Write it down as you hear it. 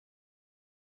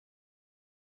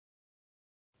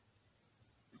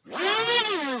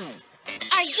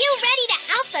Are you ready to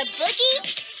Alpha Boogie?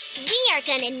 We are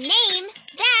gonna name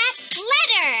that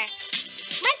letter.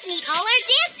 Let's meet all our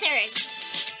dancers.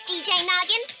 DJ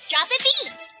Noggin, drop a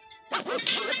beat.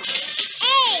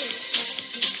 A,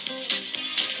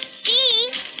 B,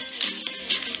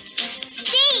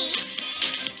 C,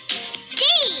 D,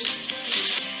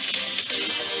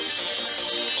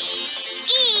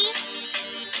 E,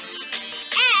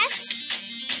 F,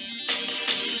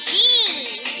 G,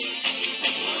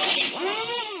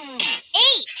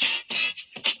 H,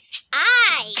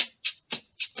 I,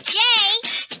 J,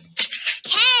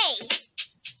 K,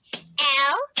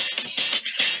 L,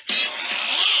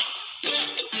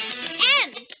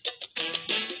 M,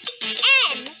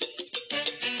 N,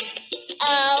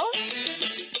 O,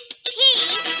 P,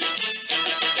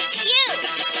 Q,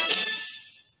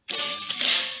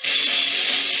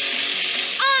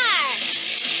 R,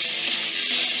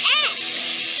 S,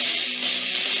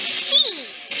 T,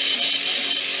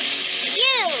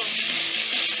 U,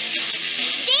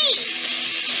 V.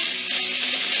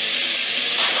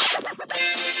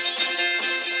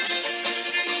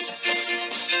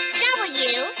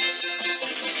 W,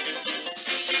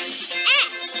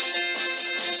 X,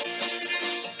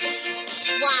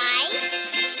 Y,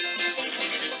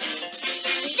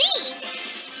 Z.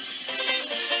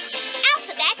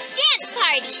 Alphabet Dance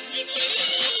Party.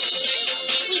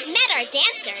 We've met our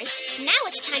dancers. Now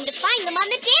it's time to find them on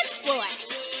the dance floor.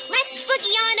 Let's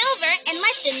boogie on over and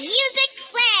let the music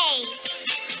play.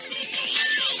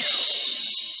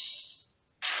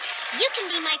 You can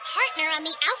be my partner on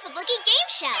the Alpha Boogie Game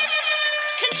Show.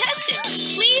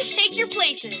 Contestants, please take your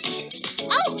places.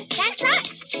 Oh, that's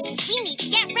us. We need to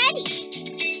get ready.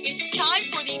 It's time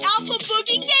for the Alpha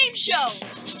Boogie Game Show.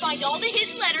 Find all the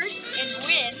hidden letters and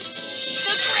win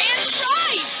the grand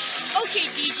prize. Okay,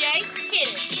 DJ, hit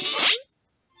it.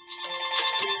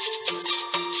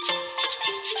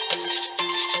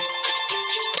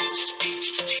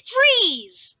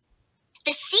 Freeze!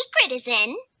 The secret is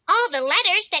in all the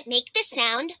letters that make the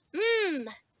sound mm.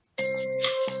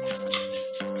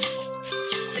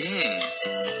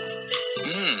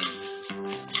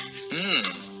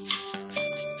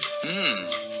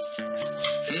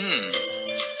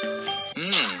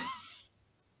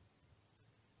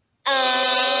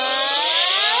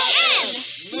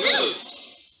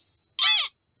 Loose.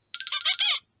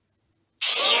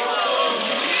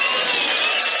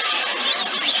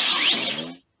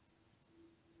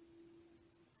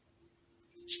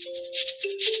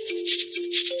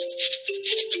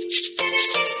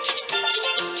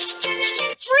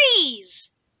 Freeze!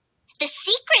 The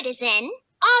secret is in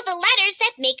all the letters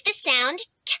that make the sound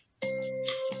t.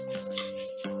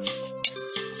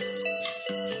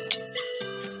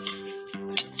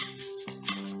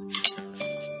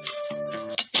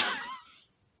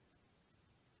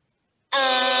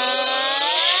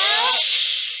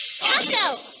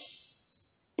 Taco.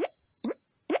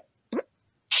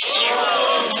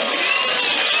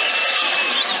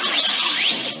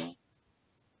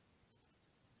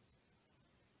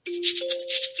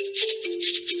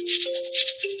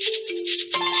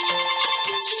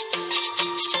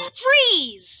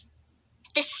 Freeze!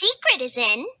 The secret is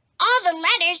in all the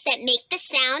letters that make the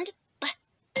sound b.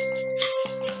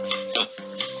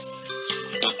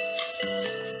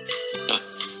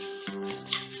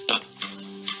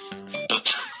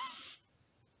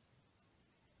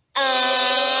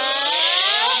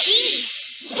 B.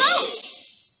 Boat.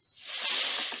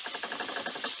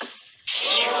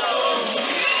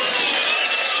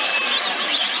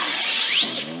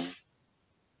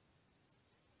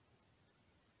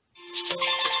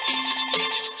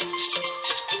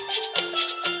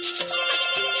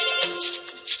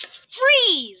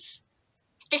 Freeze!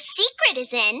 The secret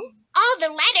is in all the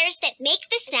letters that make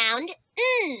the sound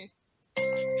mm.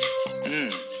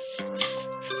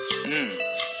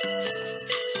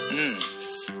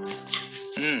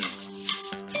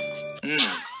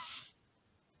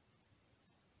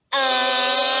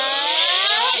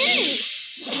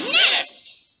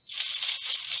 Nest.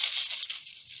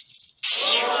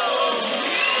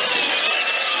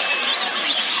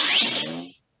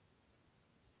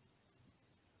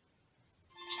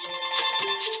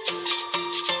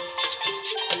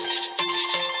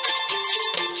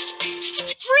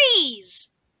 Freeze!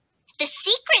 The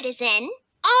secret is in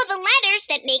all the letters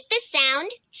that make the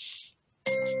sound s.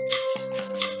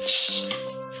 Sh.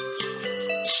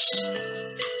 Sh.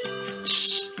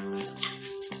 Sh.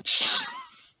 Sh.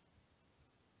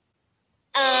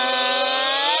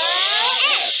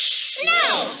 S.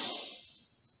 Snow.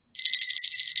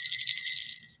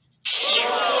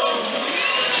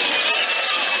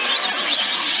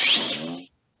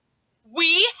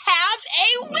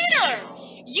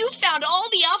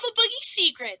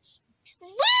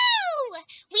 Woo!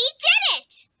 We did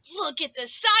it! Look at the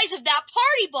size of that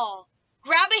party ball.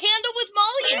 Grab a handle with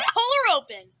Molly and pull her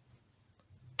open.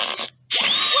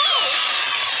 Whoa!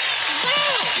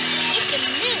 Wow! It's a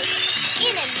moose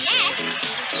in a nest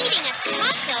eating a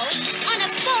taco on a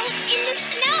boat in the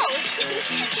snow.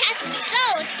 That's so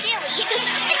silly.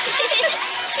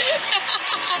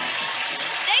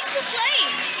 Thanks for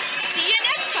playing. See you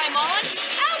next time on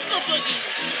Alpha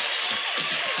Boogie.